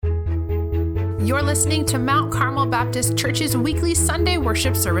You're listening to Mount Carmel Baptist Church's weekly Sunday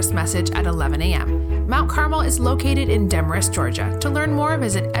worship service message at 11 a.m. Mount Carmel is located in Demarest, Georgia. To learn more,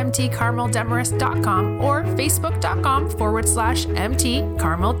 visit mtcarmeldemarest.com or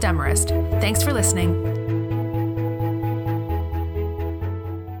facebook.com/mtcarmeldemarest. Thanks for listening.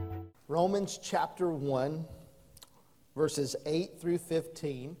 Romans chapter 1, verses 8 through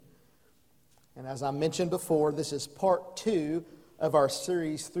 15. And as I mentioned before, this is part 2 of our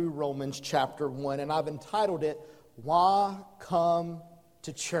series through Romans chapter 1. And I've entitled it, Why Come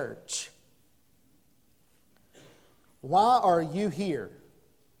to Church? Why are you here?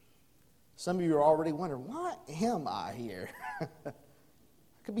 Some of you are already wondering, why am I here? I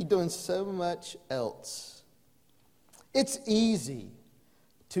could be doing so much else. It's easy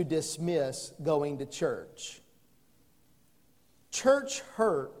to dismiss going to church. Church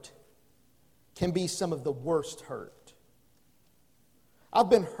hurt can be some of the worst hurt. I've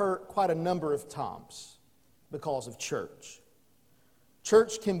been hurt quite a number of times because of church.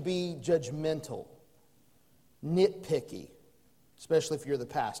 Church can be judgmental, nitpicky, especially if you're the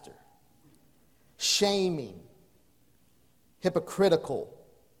pastor, shaming, hypocritical,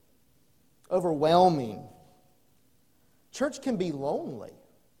 overwhelming. Church can be lonely.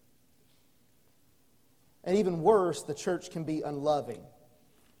 And even worse, the church can be unloving.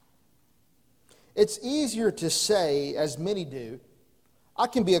 It's easier to say, as many do, I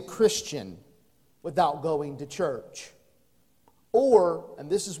can be a Christian without going to church. Or, and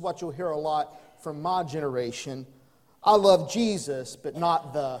this is what you'll hear a lot from my generation, I love Jesus, but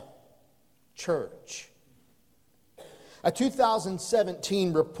not the church. A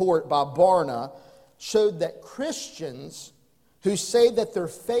 2017 report by Barna showed that Christians who say that their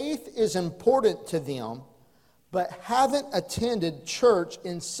faith is important to them, but haven't attended church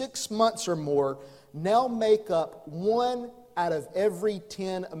in 6 months or more, now make up 1 out of every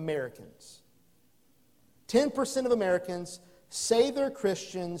 10 Americans. 10% of Americans say they're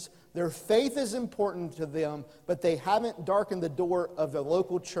Christians, their faith is important to them, but they haven't darkened the door of the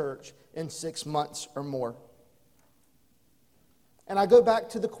local church in 6 months or more. And I go back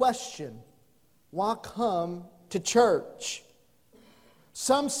to the question, why come to church?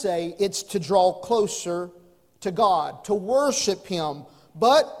 Some say it's to draw closer to God, to worship Him,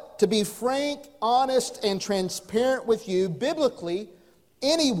 but to be frank, honest, and transparent with you, biblically,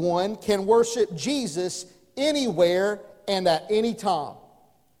 anyone can worship Jesus anywhere and at any time.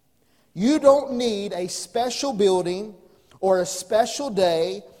 You don't need a special building or a special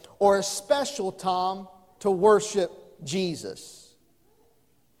day or a special time to worship Jesus.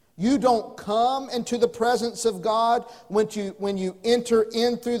 You don't come into the presence of God when you enter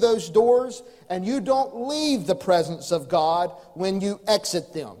in through those doors, and you don't leave the presence of God when you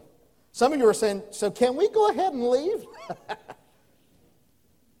exit them. Some of you are saying, so can we go ahead and leave?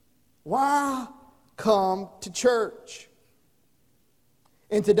 Why come to church?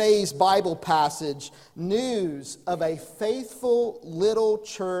 In today's Bible passage, news of a faithful little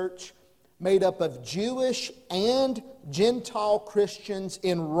church made up of Jewish and Gentile Christians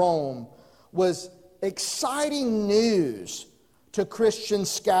in Rome was exciting news to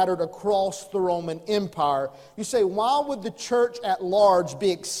Christians scattered across the Roman Empire. You say, why would the church at large be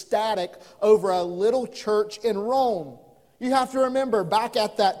ecstatic over a little church in Rome? You have to remember, back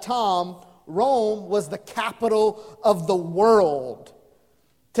at that time, Rome was the capital of the world.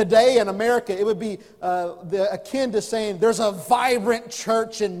 Today in America, it would be akin to saying there's a vibrant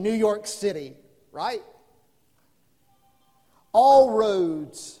church in New York City, right? All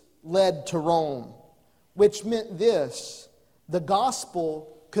roads led to Rome, which meant this: the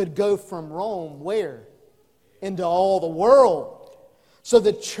gospel could go from Rome where? Into all the world. So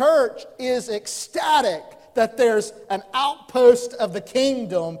the church is ecstatic that there's an outpost of the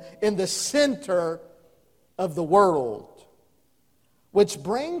kingdom in the center of the world. Which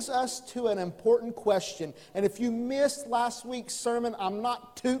brings us to an important question. And if you missed last week's sermon, I'm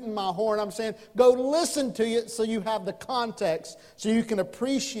not tooting my horn. I'm saying go listen to it so you have the context, so you can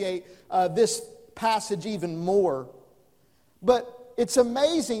appreciate this passage even more. But it's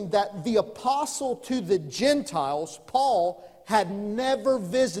amazing that the apostle to the Gentiles, Paul, had never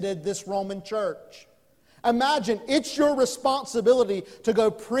visited this Roman church. Imagine, it's your responsibility to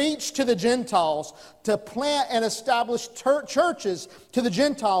go preach to the Gentiles, to plant and establish churches to the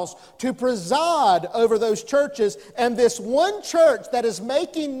Gentiles, to preside over those churches. And this one church that is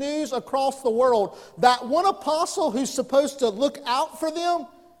making news across the world, that one apostle who's supposed to look out for them,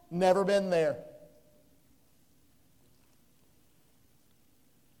 never been there.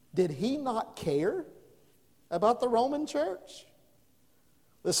 Did he not care about the Roman church?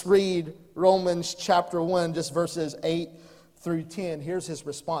 Let's read Romans chapter 1, just verses 8 through 10, here's his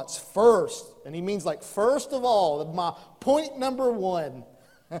response. First, and he means like first of all, my point number 1.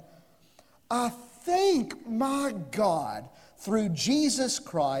 I thank my God through Jesus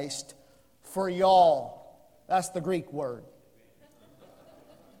Christ for y'all. That's the Greek word.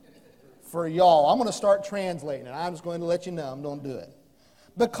 For y'all. I'm going to start translating it. I'm just going to let you know I'm going to do it.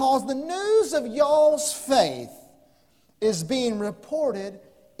 Because the news of y'all's faith is being reported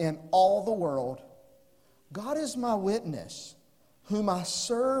in all the world. God is my witness, whom I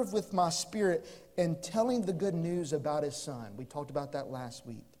serve with my spirit in telling the good news about His Son. We talked about that last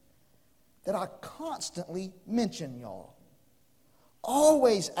week. That I constantly mention y'all.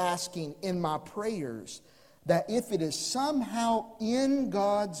 Always asking in my prayers that if it is somehow in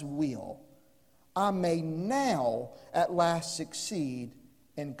God's will, I may now at last succeed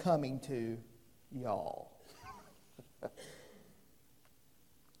in coming to y'all.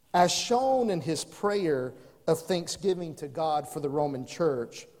 As shown in his prayer of thanksgiving to God for the Roman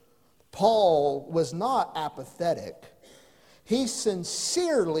church, Paul was not apathetic. He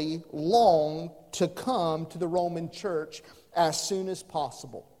sincerely longed to come to the Roman church as soon as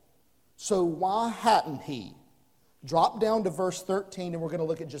possible. So why hadn't he? Drop down to verse 13 and we're going to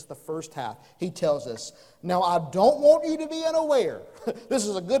look at just the first half. He tells us, now I don't want you to be unaware. This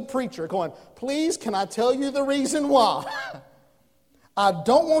is a good preacher going, please can I tell you the reason why? I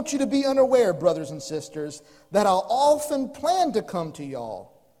don't want you to be unaware, brothers and sisters, that I often planned to come to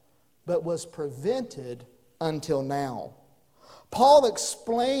y'all, but was prevented until now. Paul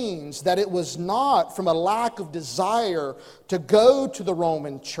explains that it was not from a lack of desire to go to the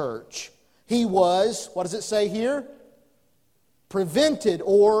Roman church. He was, what does it say here? Prevented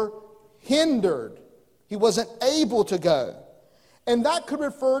or hindered. He wasn't able to go. And that could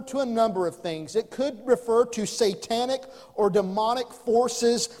refer to a number of things. It could refer to satanic or demonic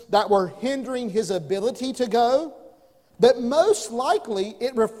forces that were hindering his ability to go. But most likely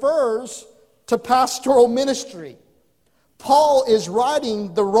it refers to pastoral ministry. Paul is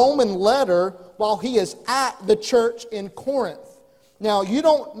writing the Roman letter while he is at the church in Corinth. Now, you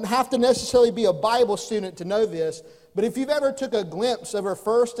don't have to necessarily be a Bible student to know this, but if you've ever took a glimpse over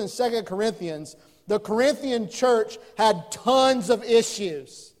 1st and 2nd Corinthians, the Corinthian church had tons of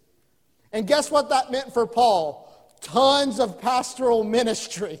issues. And guess what that meant for Paul? Tons of pastoral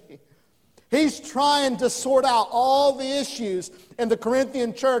ministry. He's trying to sort out all the issues in the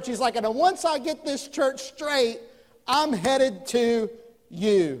Corinthian church. He's like, and once I get this church straight, I'm headed to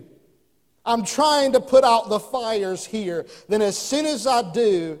you. I'm trying to put out the fires here. Then as soon as I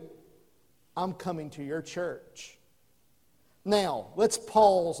do, I'm coming to your church. Now, let's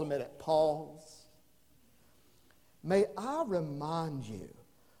pause a minute. Pause. May I remind you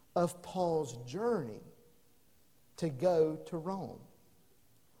of Paul's journey to go to Rome.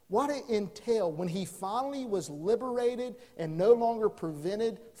 What it entailed when he finally was liberated and no longer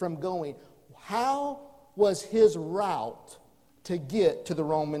prevented from going. How was his route to get to the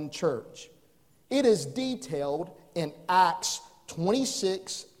Roman church? It is detailed in Acts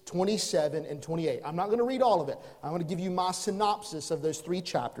 26, 27, and 28. I'm not going to read all of it. I'm going to give you my synopsis of those 3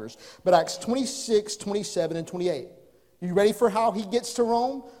 chapters. But Acts 26, 27, and 28. You ready for how he gets to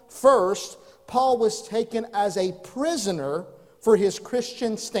Rome? First, Paul was taken as a prisoner for his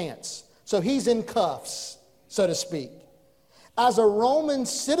Christian stance. So he's in cuffs, so to speak. As a Roman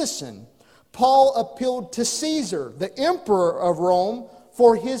citizen, Paul appealed to Caesar, the emperor of Rome,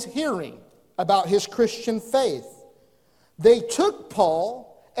 for his hearing about his Christian faith. They took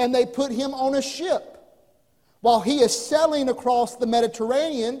Paul and they put him on a ship. While he is sailing across the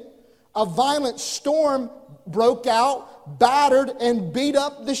Mediterranean, a violent storm broke out, battered, and beat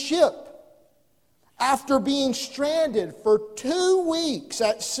up the ship. After being stranded for 2 weeks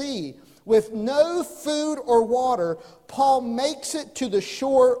at sea with no food or water, Paul makes it to the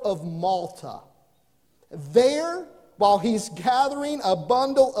shore of Malta. There, while he's gathering a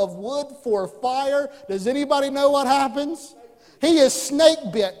bundle of wood for a fire, does anybody know what happens? He is snake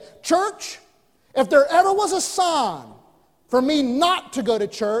bit. Church, if there ever was a sign for me not to go to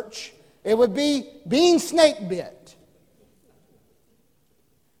church, it would be being snake bit.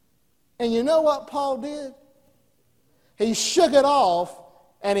 And you know what Paul did? He shook it off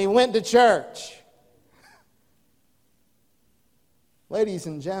and he went to church. Ladies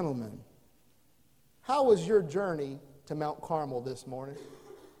and gentlemen, how was your journey to Mount Carmel this morning?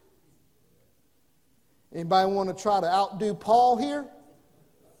 Anybody want to try to outdo Paul here?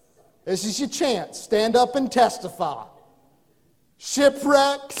 This is your chance. Stand up and testify.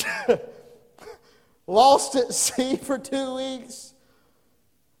 Shipwrecked, lost at sea for 2 weeks,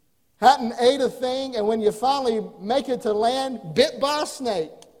 hadn't ate a thing, and when you finally make it to land, bit by a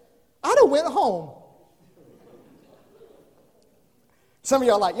snake. I'd have went home. Some of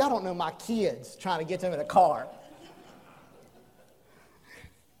y'all are like, y'all don't know my kids, trying to get them in a car.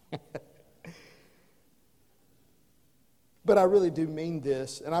 But I really do mean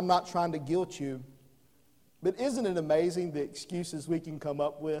this, and I'm not trying to guilt you. But isn't it amazing the excuses we can come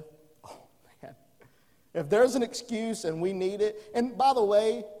up with? Oh, man. If there's an excuse and we need it, and by the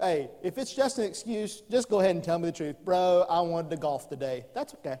way, hey, if it's just an excuse, just go ahead and tell me the truth. Bro, I wanted to golf today.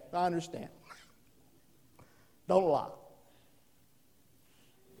 That's okay. I understand. Don't lie.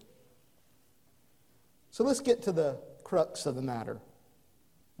 So let's get to the crux of the matter.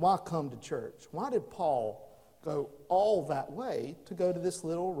 Why come to church? Why did Paul go all that way to go to this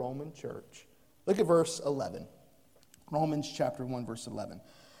little Roman church? Look at verse 11. Romans chapter 1, verse 11.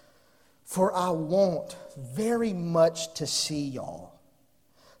 For I want very much to see y'all,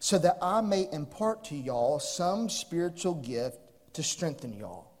 so that I may impart to y'all some spiritual gift to strengthen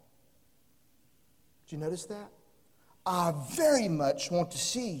y'all. Did you notice that? I very much want to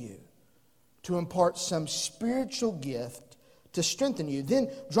see you, to impart some spiritual gift to strengthen you. Then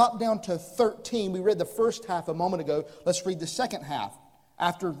drop down to 13. We read the first half a moment ago. Let's read the second half.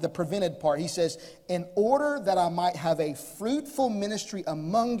 After the prevented part, he says, in order that I might have a fruitful ministry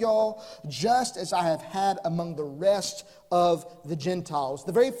among y'all, just as I have had among the rest of the Gentiles.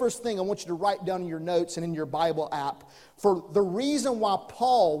 The very first thing I want you to write down in your notes and in your Bible app, for the reason why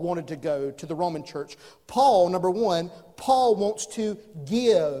Paul wanted to go to the Roman church. Paul, number one, Paul wants to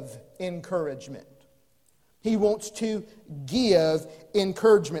give encouragement. He wants to give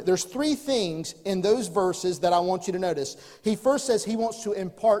encouragement. There's three things in those verses that I want you to notice. He first says he wants to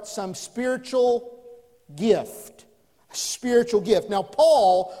impart some spiritual gift. A spiritual gift. Now,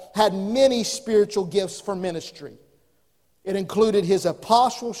 Paul had many spiritual gifts for ministry. It included his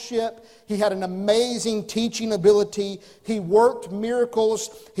apostleship. He had an amazing teaching ability. He worked miracles.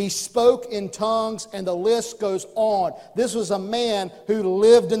 He spoke in tongues, and the list goes on. This was a man who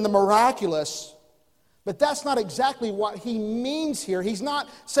lived in the miraculous. But that's not exactly what he means here. He's not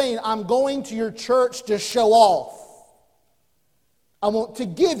saying, I'm going to your church to show off. I want to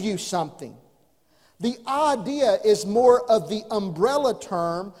give you something. The idea is more of the umbrella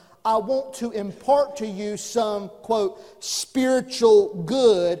term. I want to impart to you some, quote, spiritual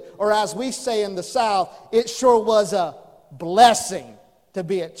good, or as we say in the South, it sure was a blessing to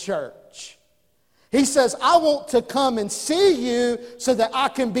be at church. He says, I want to come and see you so that I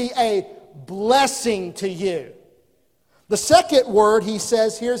can be a blessing to you. The second word he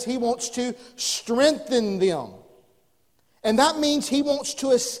says here is he wants to strengthen them. And that means he wants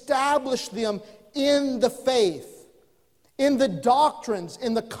to establish them in the faith, in the doctrines,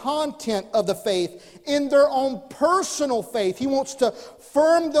 in the content of the faith, in their own personal faith. He wants to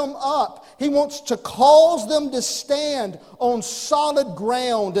firm them up. He wants to cause them to stand on solid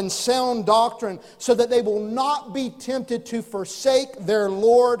ground and sound doctrine so that they will not be tempted to forsake their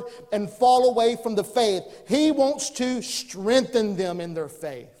Lord and fall away from the faith. He wants to strengthen them in their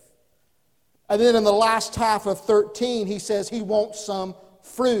faith. And then in the last half of 13, he says he wants some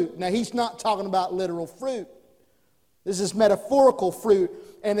fruit. Now, he's not talking about literal fruit. This is metaphorical fruit.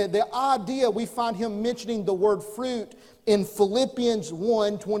 And the idea, we find him mentioning the word fruit in Philippians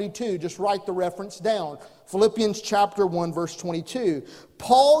 1:22. Just write the reference down. Philippians chapter 1, verse 22.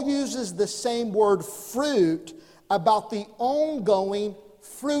 Paul uses the same word fruit about the ongoing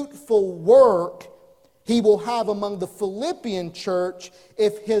fruitful work he will have among the Philippian church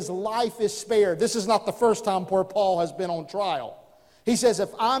if his life is spared. This is not the first time poor Paul has been on trial. He says, if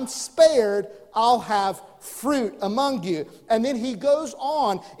I'm spared, I'll have fruit among you. And then he goes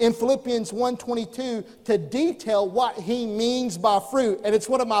on in Philippians 1:22 to detail what he means by fruit. And it's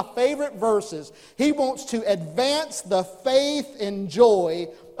one of my favorite verses. He wants to advance the faith and joy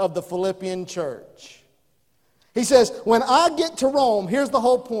of the Philippian church. He says, when I get to Rome, here's the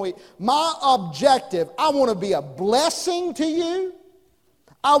whole point. My objective, I want to be a blessing to you.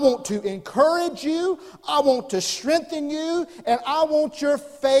 I want to encourage you, I want to strengthen you, and I want your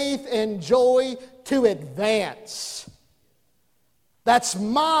faith and joy to advance. That's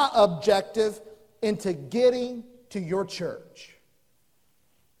my objective into getting to your church.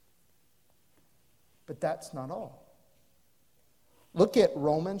 But that's not all. Look at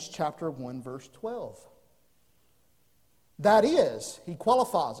Romans chapter 1, verse 12. That is, he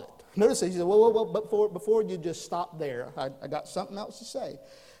qualifies it. Notice he said, well, before you just stop there, I got something else to say.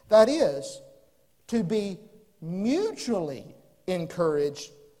 That is, to be mutually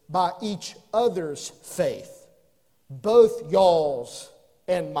encouraged by each other's faith, both y'all's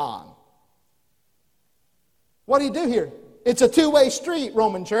and mine. What do you do here? It's a two-way street,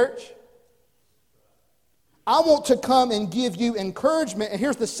 Roman church. I want to come and give you encouragement. And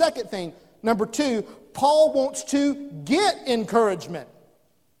here's the second thing. Number two, Paul wants to get encouragement.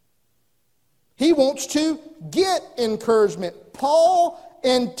 He wants to get encouragement. Paul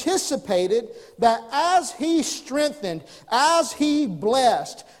anticipated that as he strengthened, as he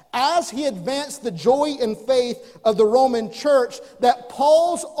blessed, as he advanced the joy and faith of the Roman church, that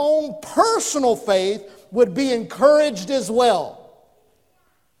Paul's own personal faith would be encouraged as well.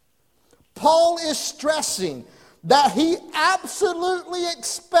 Paul is stressing that he absolutely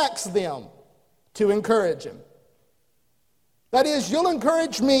expects them to encourage him. That is, you'll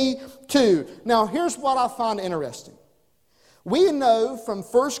encourage me too. Now, here's what I find interesting. We know from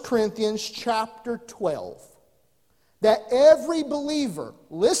 1 Corinthians chapter 12 that every believer,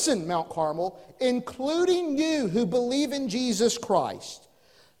 listen, Mount Carmel, including you who believe in Jesus Christ,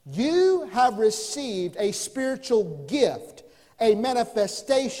 you have received a spiritual gift, a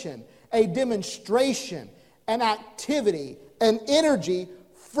manifestation, a demonstration, an activity, an energy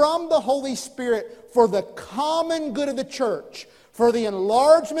from the Holy Spirit for the common good of the church, for the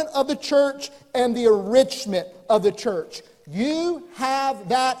enlargement of the church and the enrichment of the church. You have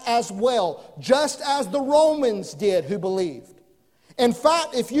that as well, just as the Romans did who believed. In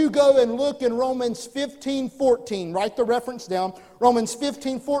fact, if you go and look in Romans 15:14, write the reference down, Romans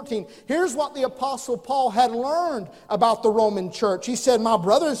 15:14, here's what the Apostle Paul had learned about the Roman church. He said, "My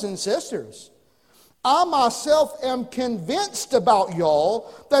brothers and sisters, I myself am convinced about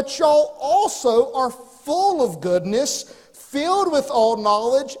y'all that y'all also are full of goodness, filled with all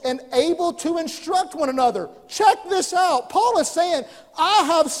knowledge, and able to instruct one another." Check this out. Paul is saying, I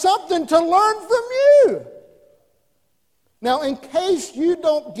have something to learn from you. Now, in case you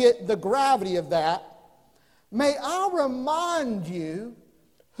don't get the gravity of that, may I remind you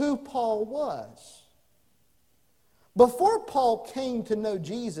who Paul was. Before Paul came to know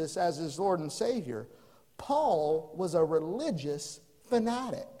Jesus as his Lord and Savior, Paul was a religious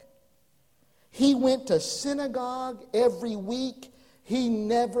fanatic. He went to synagogue every week. He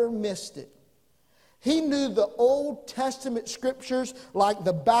never missed it. He knew the Old Testament scriptures like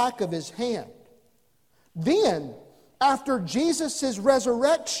the back of his hand. Then, after Jesus'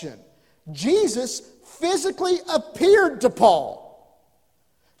 resurrection, Jesus physically appeared to Paul.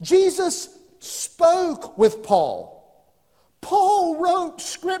 Jesus spoke with Paul. Paul wrote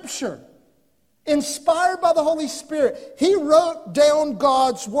scripture. Inspired by the Holy Spirit, he wrote down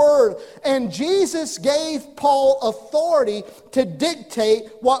God's Word. And Jesus gave Paul authority to dictate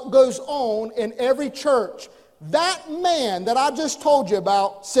what goes on in every church. That man that I just told you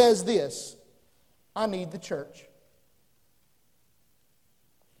about says this: I need the church.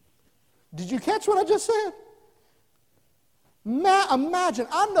 Did you catch what I just said? Imagine,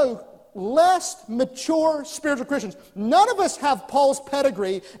 I know less mature spiritual Christians. None of us have Paul's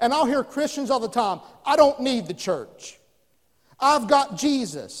pedigree, and I'll hear Christians all the time, I don't need the church. I've got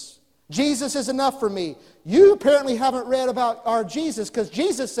Jesus. Jesus is enough for me. You apparently haven't read about our Jesus, because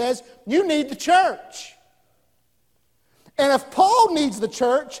Jesus says you need the church. And if Paul needs the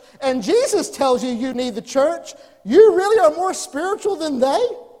church, and Jesus tells you you need the church, you really are more spiritual than they?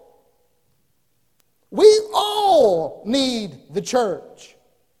 We all need the church.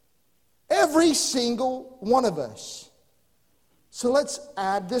 Every single one of us. So let's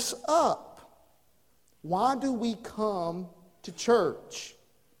add this up. Why do we come to church?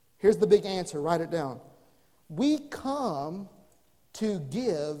 Here's the big answer. Write it down. We come to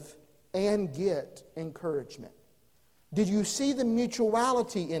give and get encouragement. Did you see the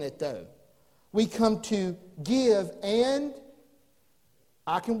mutuality in it, though? We come to give and...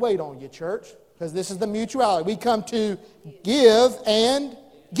 I can wait on you, church, because this is the mutuality. We come to give and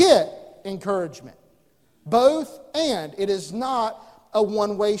get encouragement. Both and. It is not a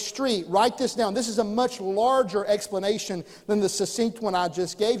one-way street. Write this down. This is a much larger explanation than the succinct one I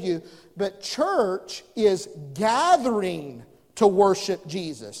just gave you. But church is gathering to worship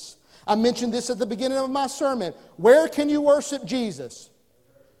Jesus. I mentioned this at the beginning of my sermon. Where can you worship Jesus?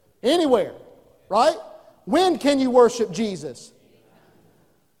 Anywhere, right? When can you worship Jesus?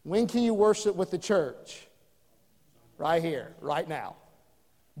 When can you worship with the church? Right here, right now.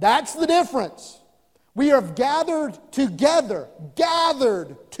 That's the difference. We are gathered together,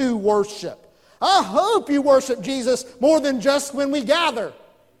 gathered to worship. I hope you worship Jesus more than just when we gather.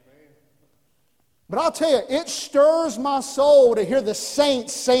 But I'll tell you, it stirs my soul to hear the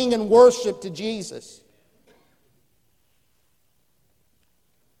saints sing and worship to Jesus.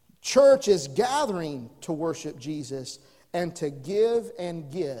 Church is gathering to worship Jesus and to give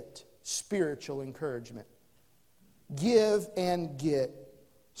and get spiritual encouragement. Give and get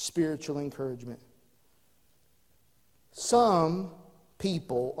spiritual encouragement. Some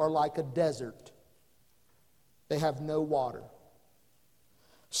people are like a desert. They have no water.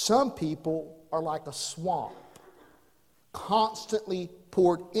 Some people are like a swamp, constantly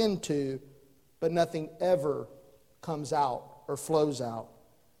poured into, but nothing ever comes out or flows out.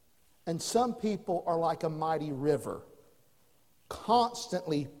 And some people are like a mighty river,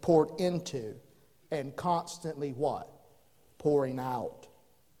 constantly poured into and constantly what? Pouring out.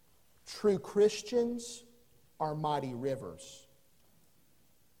 True Christians are mighty rivers.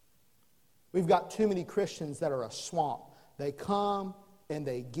 We've got too many Christians that are a swamp. They come and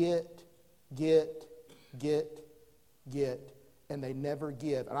they get, and they never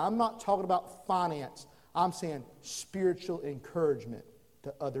give. And I'm not talking about finance. I'm saying spiritual encouragement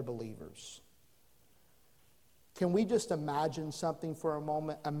to other believers. Can we just imagine something for a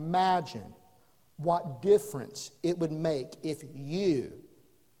moment? Imagine what difference it would make if you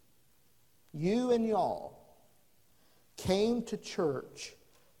and y'all came to church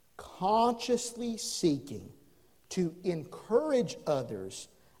consciously seeking to encourage others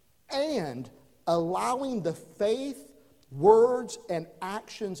and allowing the faith, words, and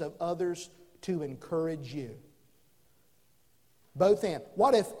actions of others to encourage you. Both and.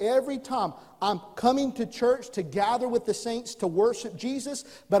 What if every time I'm coming to church to gather with the saints to worship Jesus,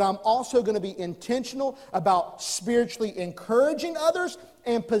 but I'm also going to be intentional about spiritually encouraging others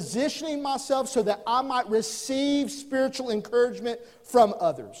and positioning myself so that I might receive spiritual encouragement from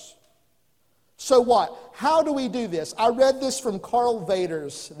others? So what? How do we do this? I read this from Carl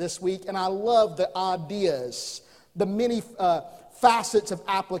Vaders this week, and I love the ideas, the many facets of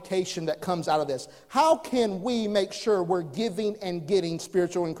application that comes out of this. How can we make sure we're giving and getting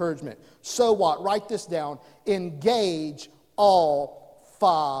spiritual encouragement? So what? Write this down. Engage all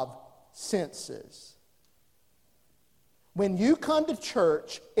 5 senses. When you come to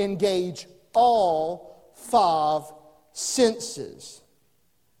church, engage all 5 senses.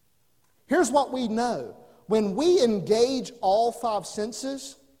 Here's what we know. When we engage all 5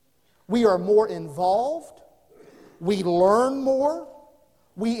 senses, we are more involved, we learn more,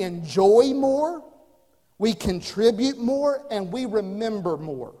 we enjoy more, we contribute more, and we remember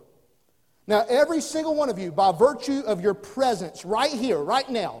more. Now, every single one of you, by virtue of your presence right here, right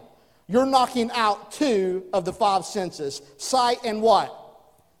now, you're knocking out 2 of the 5 senses, sight and what?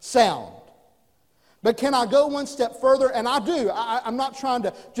 Sound. But can I go one step further? And I do. I'm not trying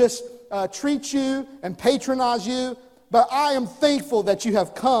to just treat you and patronize you, but I am thankful that you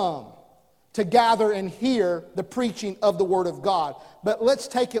have come to gather and hear the preaching of the Word of God. But let's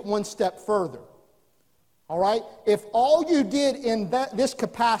take it one step further. All right? If all you did in this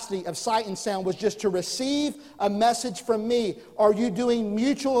capacity of sight and sound was just to receive a message from me, are you doing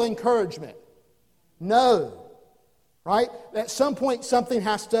mutual encouragement? No. Right? At some point, something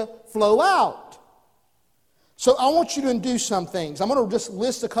has to flow out. So I want you to do some things. I'm going to just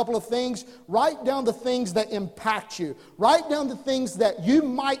list a couple of things. Write down the things that impact you. Write down the things that you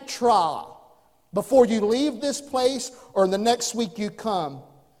might try before you leave this place or the next week you come.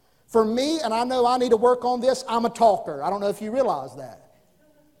 For me, and I know I need to work on this, I'm a talker. I don't know if you realize that.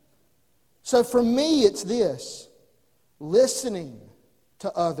 So for me, it's this. Listening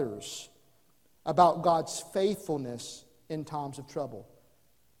to others about God's faithfulness in times of trouble.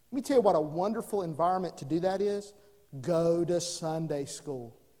 Let me tell you what a wonderful environment to do that is. Go to Sunday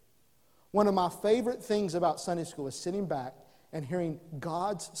school. One of my favorite things about Sunday school is sitting back and hearing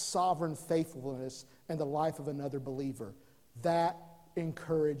God's sovereign faithfulness in the life of another believer. That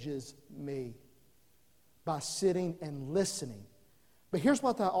encourages me by sitting and listening. But here's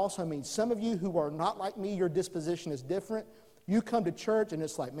what that also means. Some of you who are not like me, your disposition is different. You come to church and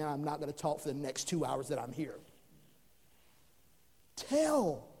it's like, man, I'm not going to talk for the next 2 hours that I'm here.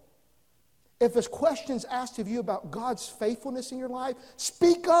 Tell. If there's questions asked of you about God's faithfulness in your life,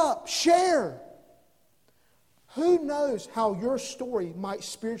 speak up, share. Who knows how your story might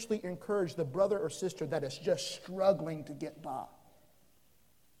spiritually encourage the brother or sister that is just struggling to get by?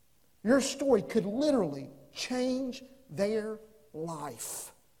 Your story could literally change their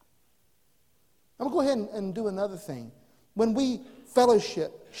life. I'm going to go ahead and do another thing. When we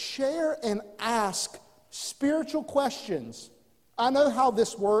fellowship, share and ask spiritual questions. I know how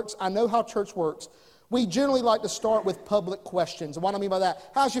this works. I know how church works. We generally like to start with public questions. And what I mean by that,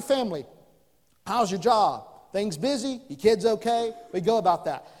 how's your family? How's your job? Things busy? Your kids okay? We go about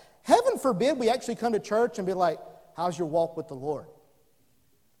that. Heaven forbid we actually come to church and be like, how's your walk with the Lord?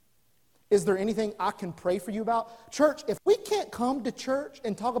 Is there anything I can pray for you about? Church, if we can't come to church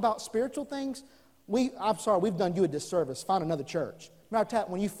and talk about spiritual things, I'm sorry, we've done you a disservice. Find another church. Matter of fact,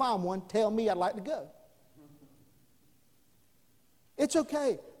 when you find one, tell me I'd like to go. It's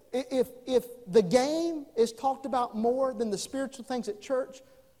okay. If the game is talked about more than the spiritual things at church,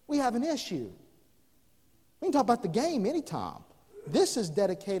 we have an issue. We can talk about the game anytime. This is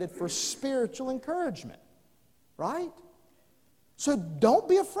dedicated for spiritual encouragement, right? So don't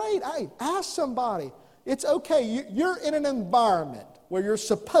be afraid. Hey, ask somebody. It's okay. You're in an environment where you're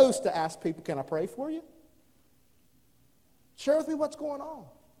supposed to ask people, can I pray for you? Share with me what's going on.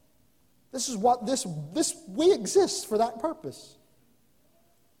 This is what we exist for that purpose.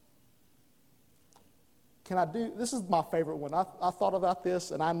 This is my favorite one. I thought about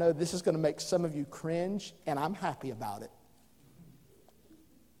this, and I know this is going to make some of you cringe, and I'm happy about it.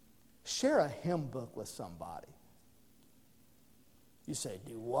 Share a hymn book with somebody. You say,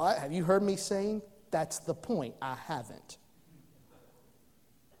 do what? Have you heard me sing? That's the point. I haven't.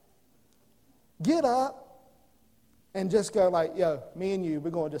 Get up and just go like, yo, me and you, we're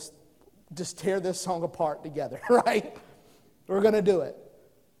going to just tear this song apart together, right? We're going to do it.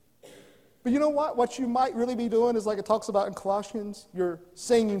 But you know what? What you might really be doing is like it talks about in Colossians, you're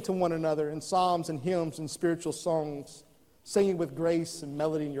singing to one another in psalms and hymns and spiritual songs, singing with grace and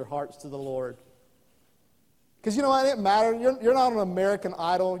melody in your hearts to the Lord. Because you know what? It didn't matter. You're not an American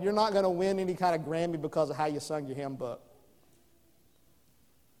Idol. You're not going to win any kind of Grammy because of how you sung your hymn book.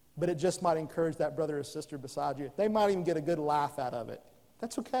 But it just might encourage that brother or sister beside you. They might even get a good laugh out of it.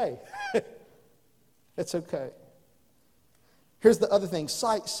 That's okay. It's okay. Here's the other thing.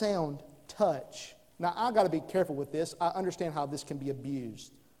 Sight, sound, touch. Now, I've got to be careful with this. I understand how this can be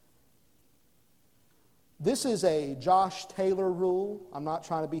abused. This is a Josh Taylor rule. I'm not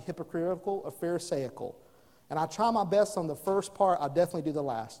trying to be hypocritical or pharisaical. And I try my best on the first part. I definitely do the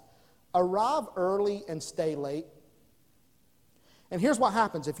last. Arrive early and stay late. And here's what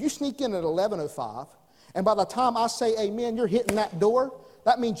happens. If you sneak in at 11:05, and by the time I say amen, you're hitting that door,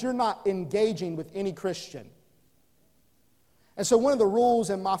 that means you're not engaging with any Christian. And so one of the rules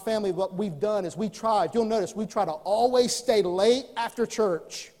in my family, what we've done is you'll notice, we try to always stay late after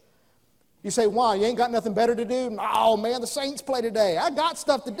church. You say, why? You ain't got nothing better to do? Oh, man, the Saints play today. I got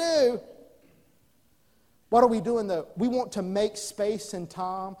stuff to do. What are we doing, though? We want to make space and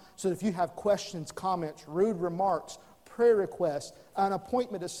time so that if you have questions, comments, rude remarks, prayer requests, an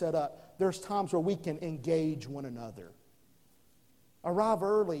appointment is set up, there's times where we can engage one another. Arrive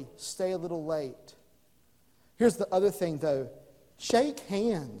early, stay a little late. Here's the other thing, though. Shake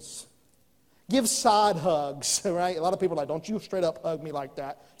hands. Give side hugs, right? A lot of people are like, don't you straight up hug me like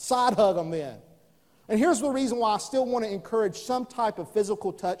that. Side hug them then. And here's the reason why I still want to encourage some type of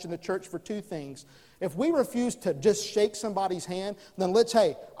physical touch in the church for two things. If we refuse to just shake somebody's hand, then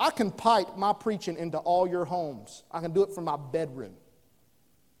I can pipe my preaching into all your homes. I can do it from my bedroom.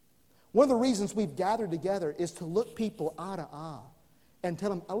 One of the reasons we've gathered together is to look people eye to eye and tell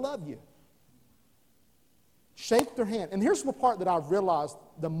them, I love you. Shake their hand. And here's the part that I've realized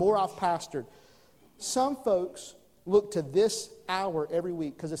the more I've pastored. Some folks look to this hour every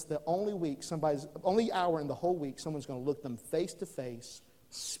week because it's the only hour in the whole week someone's going to look them face to face,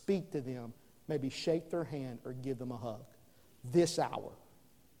 speak to them, maybe shake their hand or give them a hug. This hour.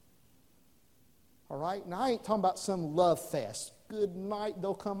 All right? Now, I ain't talking about some love fest. Good night,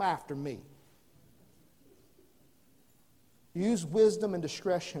 they'll come after me. Use wisdom and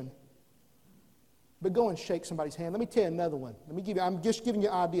discretion. But go and shake somebody's hand. Let me tell you another one. I'm just giving you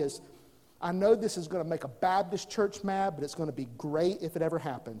ideas. I know this is going to make a Baptist church mad, but it's going to be great if it ever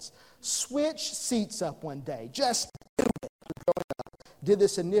happens. Switch seats up one day. Just do it. Did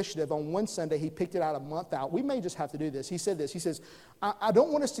this initiative on one Sunday. He picked it out a month out. We may just have to do this. He said this. He says, I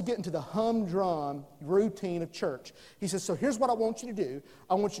don't want us to get into the humdrum routine of church. He says, so here's what I want you to do.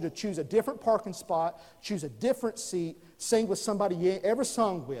 I want you to choose a different parking spot, choose a different seat, sing with somebody you ain't ever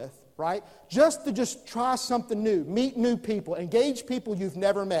sung with, right? Just try something new, meet new people, engage people you've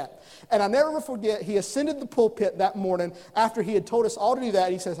never met. And I never forget, he ascended the pulpit that morning after he had told us all to do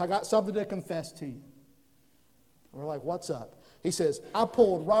that. He says, I got something to confess to you. We're like, what's up? He says, I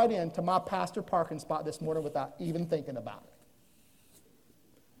pulled right into my pastor parking spot this morning without even thinking about it.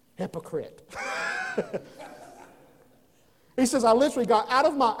 Hypocrite. He says, I literally got out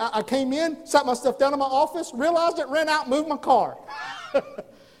of I came in, sat my stuff down in my office, realized it, ran out, moved my car.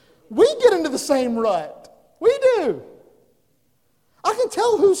 We get into the same rut. We do. I can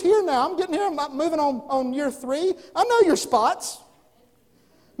tell who's here now. I'm getting here. I'm moving on year 3. I know your spots.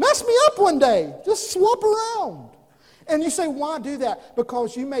 Mess me up one day. Just swap around. And you say, why do that?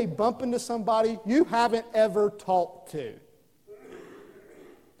 Because you may bump into somebody you haven't ever talked to.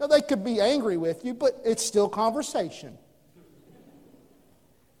 Now, they could be angry with you, but it's still conversation.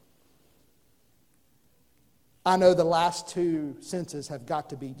 I know the last 2 senses have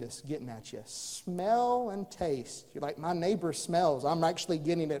got to be just getting at you. Smell and taste. You're like, my neighbor smells. I'm actually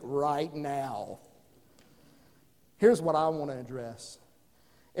getting it right now. Here's what I want to address.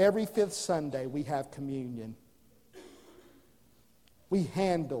 Every 5th Sunday, we have communion. we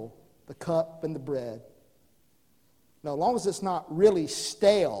handle the cup and the bread. Now, as long as it's not really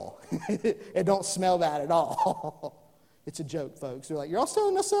stale, it don't smell bad at all. It's a joke, folks. They're like, you're all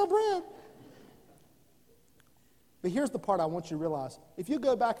selling us stale bread. But here's the part I want you to realize. If you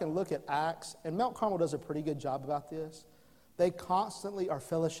go back and look at Acts, and Mount Carmel does a pretty good job about this, they constantly are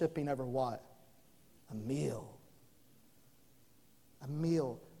fellowshipping over what? A meal. A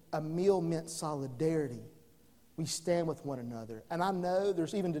meal. A meal meant solidarity. We stand with one another. And I know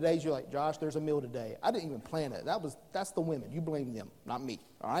there's even days you're like, Josh, there's a meal today. I didn't even plan it. That's the women. You blame them, not me.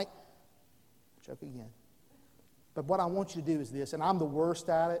 All right? Joke again. But what I want you to do is this, and I'm the worst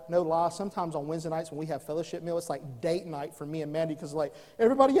at it. No lie. Sometimes on Wednesday nights when we have fellowship meal, it's like date night for me and Mandy because like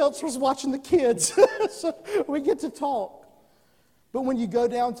everybody else was watching the kids. So we get to talk. But when you go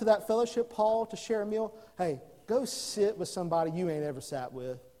down to that fellowship hall to share a meal, hey, go sit with somebody you ain't ever sat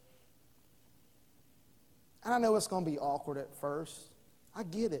with. And I know it's going to be awkward at first. I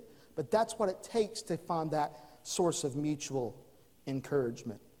get it. But that's what it takes to find that source of mutual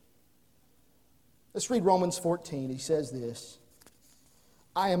encouragement. Let's read Romans 14. He says this,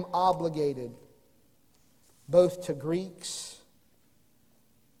 I am obligated both to Greeks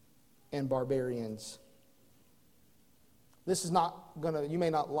and barbarians. This is not going to, you may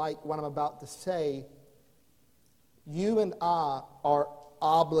not like what I'm about to say. You and I are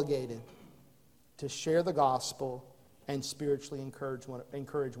obligated to share the gospel and spiritually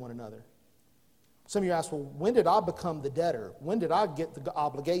encourage one another. Some of you ask, well, when did I become the debtor? When did I get the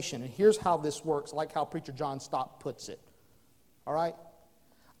obligation? And here's how this works, like how Preacher John Stott puts it. All right?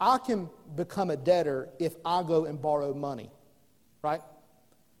 I can become a debtor if I go and borrow money. Right?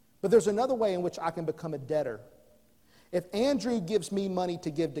 But there's another way in which I can become a debtor. If Andrew gives me money to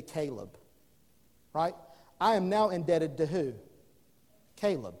give to Caleb, right? I am now indebted to who?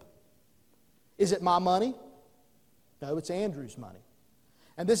 Caleb. Is it my money? No, it's Andrew's money.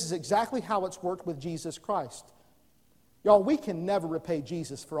 And this is exactly how it's worked with Jesus Christ. Y'all, we can never repay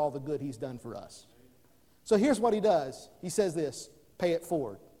Jesus for all the good he's done for us. So here's what he does. He says this, pay it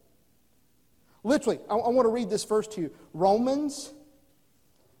forward. Literally, I want to read this verse to you. Romans,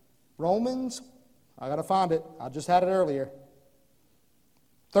 I got to find it. I just had it earlier.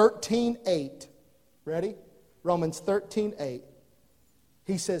 13:8. Ready? Romans 13:8.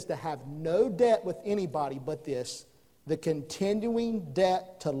 He says to have no debt with anybody but this, the continuing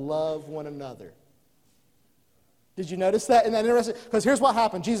debt to love one another. Did you notice that? Isn't that interesting? Because here's what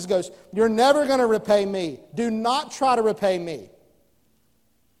happened. Jesus goes, you're never going to repay me. Do not try to repay me.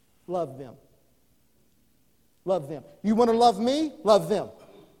 Love them. Love them. You want to love me? Love them.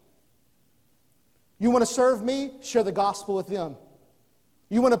 You want to serve me? Share the gospel with them.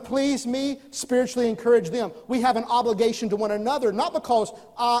 You want to please me? Spiritually encourage them. We have an obligation to one another, not because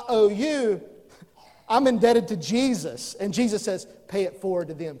I owe you. I'm indebted to Jesus. And Jesus says, pay it forward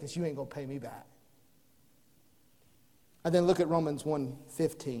to them because you ain't going to pay me back. And then look at Romans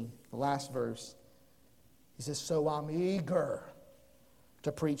 1:15, the last verse. He says, so I'm eager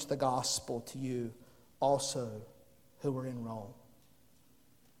to preach the gospel to you also who are in Rome.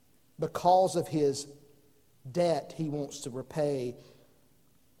 Because of his debt he wants to repay,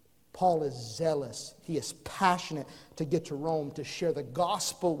 Paul is zealous. He is passionate to get to Rome, to share the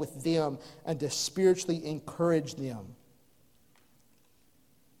gospel with them, and to spiritually encourage them.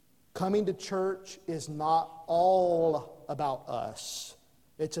 Coming to church is not all about us.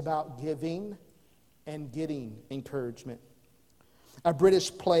 It's about giving and getting encouragement. A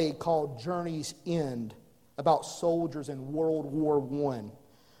British play called Journey's End, about soldiers in World War I,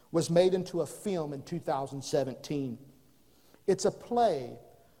 was made into a film in 2017. It's a play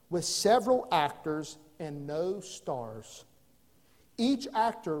with several actors and no stars. Each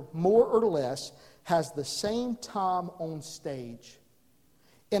actor, more or less, has the same time on stage.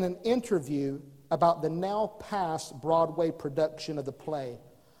 In an interview about the now past Broadway production of the play,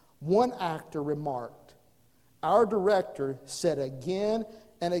 one actor remarked, our director said again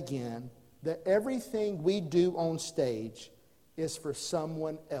and again that everything we do on stage is for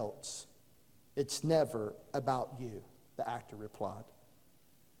someone else. It's never about you, the actor replied.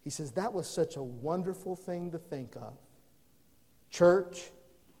 He says, that was such a wonderful thing to think of. Church,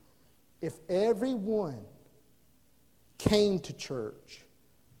 if everyone came to church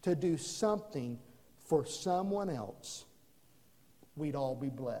to do something for someone else, we'd all be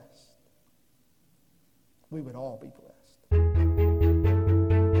blessed. We would all be blessed.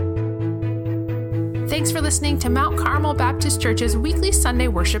 Thanks for listening to Mount Carmel Baptist Church's weekly Sunday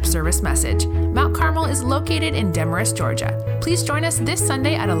worship service message. Mount Carmel is located in Demorest, Georgia. Please join us this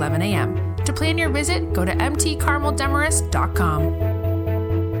Sunday at 11 a.m. To plan your visit, go to mtcarmeldemorest.com.